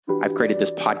I've created this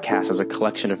podcast as a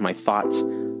collection of my thoughts,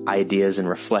 ideas, and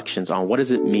reflections on what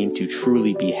does it mean to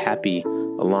truly be happy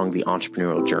along the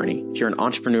entrepreneurial journey. If you're an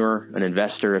entrepreneur, an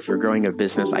investor, if you're growing a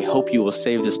business, I hope you will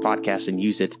save this podcast and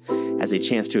use it as a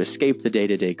chance to escape the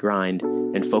day-to-day grind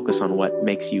and focus on what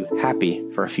makes you happy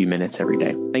for a few minutes every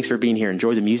day. Thanks for being here.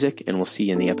 Enjoy the music, and we'll see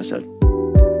you in the episode.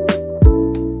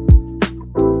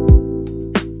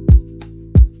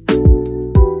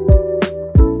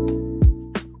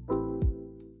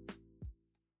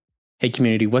 Hey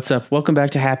community, what's up? Welcome back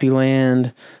to Happy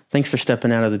Land. Thanks for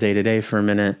stepping out of the day-to-day for a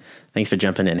minute. Thanks for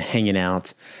jumping in, hanging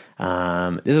out.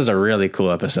 This is a really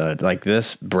cool episode. Like,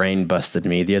 this brain busted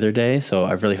me the other day, so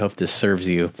I really hope this serves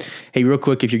you. Hey, real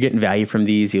quick, if you're getting value from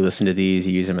these, you listen to these,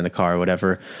 you use them in the car,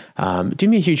 whatever, do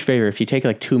me a huge favor. If you take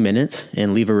like 2 minutes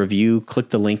and leave a review, click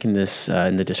the link in this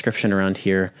in the description around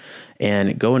here,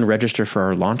 and go and register for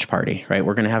our launch party, right?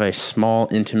 We're going to have a small,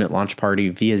 intimate launch party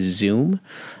via Zoom,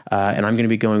 and I'm going to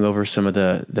be going over some of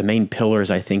the main pillars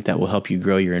I think that will help you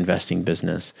grow your investing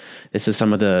business. This is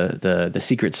some of the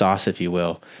secret sauce, if you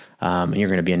will, and you're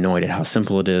going to be annoyed at how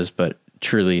simple it is, but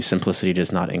truly, simplicity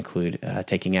does not include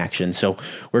taking action. So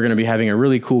we're going to be having a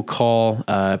really cool call,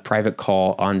 private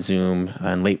call on Zoom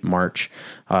in late March.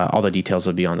 All the details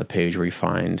will be on the page where you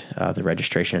find the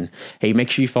registration. Hey, make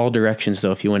sure you follow directions,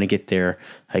 though, if you want to get there.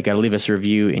 You got to leave us a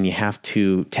review, and you have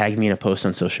to tag me in a post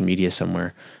on social media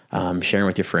somewhere, sharing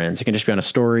with your friends. It can just be on a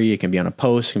story. It can be on a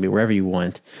post. It can be wherever you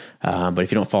want. But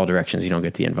if you don't follow directions, you don't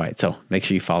get the invite. So make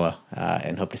sure you follow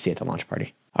and hope to see you at the launch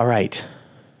party. All right.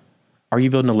 Are you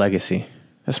building a legacy?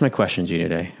 That's my question to you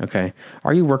today, okay?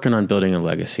 Are you working on building a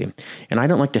legacy? And I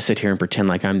don't like to sit here and pretend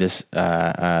like I'm this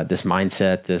this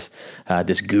mindset,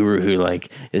 this guru who like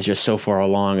is just so far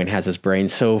along and has his brain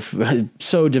so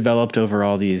developed over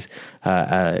all these,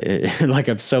 like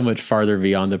I'm so much farther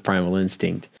beyond the primal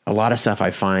instinct. A lot of stuff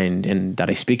I find and that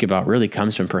I speak about really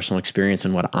comes from personal experience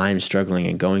and what I'm struggling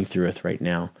and going through with right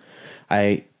now.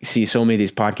 I see so many of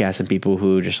these podcasts and people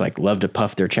who just like love to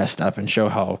puff their chest up and show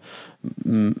how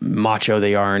macho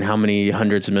they are and how many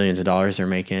hundreds of millions of dollars they're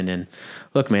making. And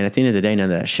look, man, at the end of the day, none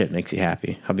of that shit makes you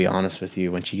happy. I'll be honest with you.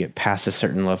 Once you get past a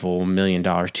certain level, $1 million,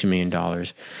 $2 million,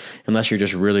 unless you're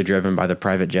just really driven by the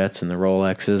private jets and the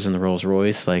Rolexes and the Rolls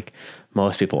Royce, like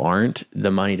most people aren't,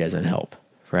 the money doesn't help.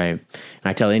 Right. And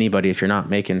I tell anybody, if you're not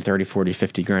making 30, 40,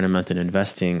 50 grand a month in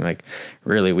investing, like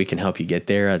really, we can help you get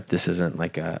there. This isn't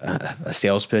like a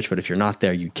sales pitch, but if you're not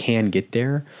there, you can get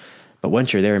there. But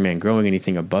once you're there, man, growing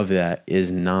anything above that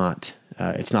is not,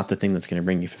 it's not the thing that's going to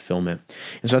bring you fulfillment.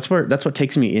 And so that's what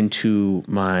takes me into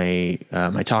my,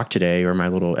 my talk today, or my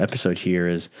little episode here,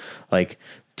 is like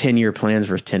 10-year plans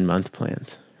versus 10-month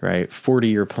plans, right?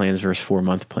 40-year plans versus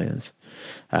 4-month plans.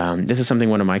 This is something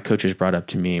one of my coaches brought up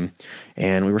to me,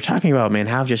 and we were talking about, man,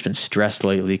 how I've just been stressed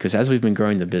lately, because as we've been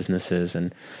growing the businesses,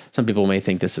 and some people may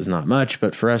think this is not much,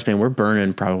 but for us, man, we're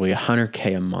burning probably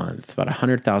 $100K a month, about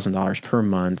 $100,000 per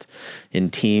month in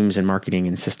teams and marketing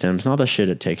and systems and all the shit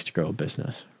it takes to grow a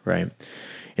business, right?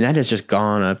 And that has just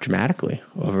gone up dramatically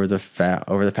over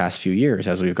the past few years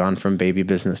as we've gone from baby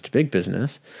business to big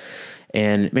business.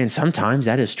 And man, sometimes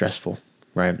that is stressful,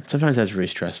 right? Sometimes that's really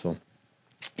stressful.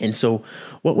 And so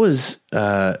what was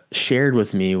shared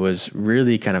with me was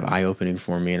really kind of eye-opening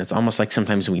for me. And it's almost like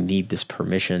sometimes we need this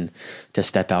permission to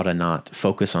step out and not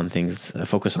focus on things,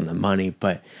 focus on the money.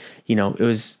 But, you know, it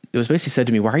was basically said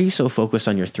to me, why are you so focused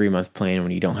on your 3-month plan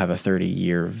when you don't have a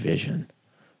 30-year vision,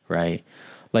 right?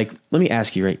 Like, let me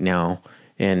ask you right now,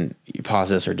 and you pause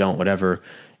this or don't, whatever.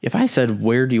 If I said,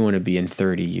 where do you want to be in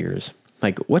 30 years?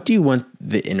 Like, what do you want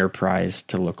the enterprise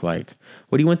to look like?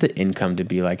 What do you want the income to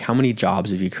be like? How many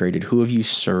jobs have you created? Who have you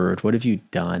served? What have you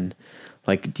done?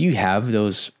 Like, do you have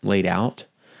those laid out?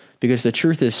 Because the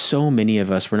truth is, so many of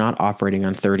us, we're not operating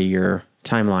on 30-year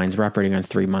timelines. We're operating on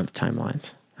 3-month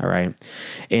timelines. All right.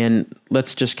 And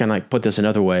let's just kind of like put this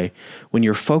another way. When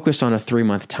you're focused on a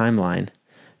 3-month timeline,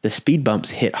 the speed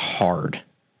bumps hit hard.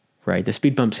 Right? The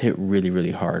speed bumps hit really,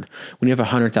 really hard. When you have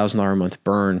a $100,000 a month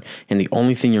burn and the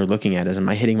only thing you're looking at is, am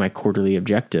I hitting my quarterly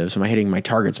objectives? Am I hitting my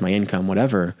targets, my income,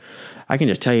 whatever? I can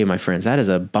just tell you, my friends, that is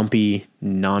a bumpy,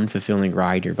 non-fulfilling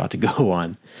ride you're about to go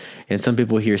on. And some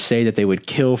people here say that they would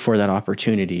kill for that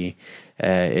opportunity.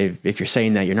 If you're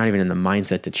saying that, you're not even in the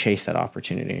mindset to chase that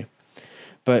opportunity.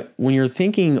 But when you're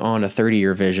thinking on a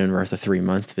 30-year vision versus a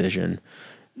 3-month vision,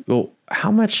 well, how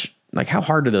much like how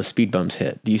hard do those speed bumps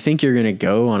hit? Do you think you're going to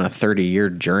go on a 30-year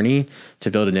journey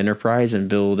to build an enterprise and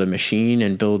build a machine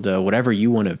and build whatever you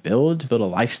want to build a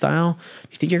lifestyle? Do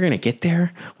you think you're going to get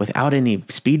there without any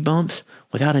speed bumps,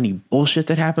 without any bullshit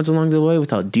that happens along the way,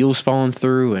 without deals falling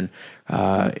through and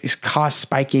costs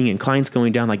spiking and clients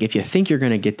going down? Like if you think you're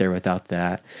going to get there without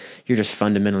that, you're just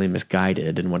fundamentally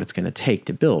misguided in what it's going to take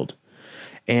to build.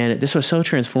 And this was so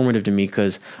transformative to me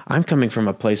because I'm coming from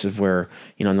a place of where,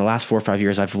 in the last 4 or 5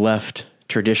 years, I've left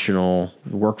traditional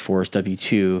workforce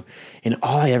W-2, and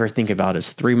all I ever think about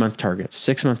is 3-month targets,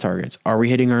 6-month targets. Are we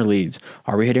hitting our leads?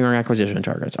 Are we hitting our acquisition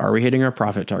targets? Are we hitting our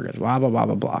profit targets? Blah, blah, blah,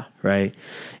 blah, blah, right?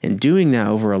 And doing that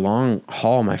over a long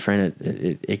haul, my friend,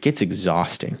 it gets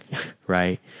exhausting,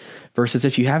 right? Versus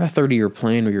if you have a 30-year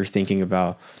plan where you're thinking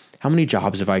about, how many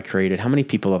jobs have I created? How many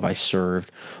people have I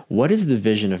served? What is the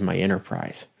vision of my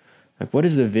enterprise? Like, what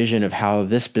is the vision of how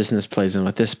this business plays in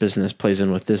with this business plays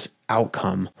in with this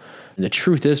outcome? And the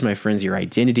truth is, my friends, your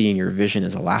identity and your vision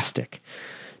is elastic.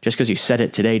 Just because you said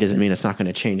it today doesn't mean it's not going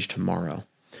to change tomorrow.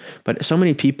 But so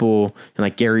many people, and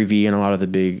like Gary Vee and a lot of the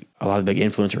big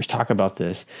influencers talk about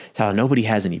this, it's how nobody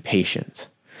has any patience.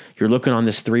 You're looking on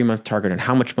this 3-month target and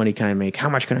how much money can I make? How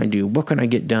much can I do? What can I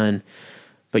get done?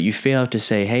 But you fail to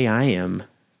say, hey, I am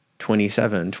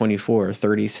 27, 24,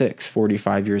 36,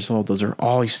 45 years old. Those are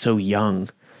all so young.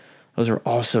 Those are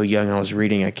all so young. I was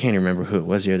reading, I can't remember who it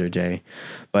was the other day,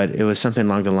 but it was something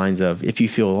along the lines of, if you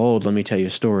feel old, let me tell you a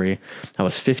story. I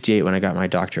was 58 when I got my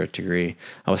doctorate degree.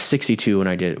 I was 62 when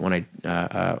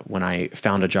I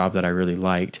found a job that I really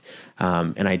liked.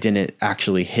 And I didn't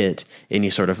actually hit any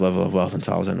sort of level of wealth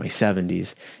until I was in my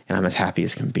 70s, and I'm as happy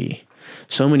as can be.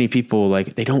 So many people,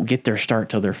 they don't get their start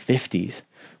till their 50s.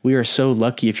 We are so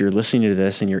lucky if you're listening to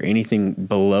this and you're anything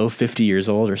below 50 years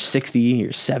old or 60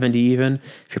 or 70 even.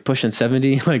 If you're pushing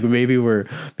 70, maybe we're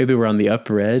on the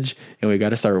upper edge and we got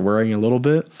to start worrying a little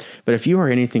bit. But if you are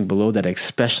anything below that,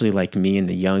 especially like me in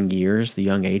the young years, the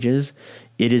young ages,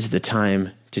 it is the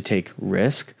time to take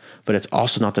risk, but it's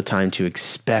also not the time to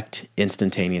expect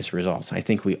instantaneous results. I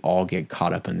think we all get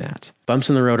caught up in that. Bumps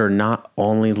in the road are not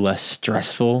only less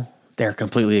stressful, they're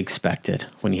completely expected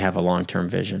when you have a long-term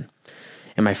vision.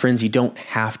 And my friends, you don't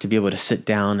have to be able to sit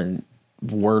down and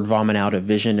word vomit out a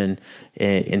vision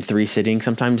in 3 sittings.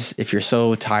 Sometimes if you're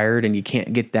so tired and you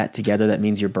can't get that together, that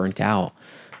means you're burnt out.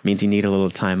 It means you need a little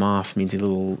time off. It means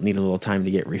you need a little time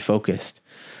to get refocused.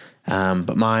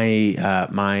 But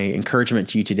my encouragement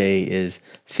to you today is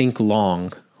think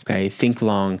long, okay? Think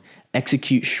long,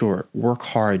 execute short, work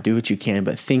hard, do what you can,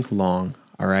 but think long,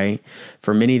 all right?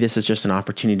 For many, this is just an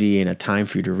opportunity and a time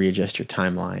for you to readjust your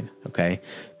timeline, okay?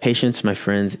 Patience, my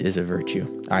friends, is a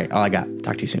virtue. All right, all I got.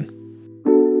 Talk to you soon.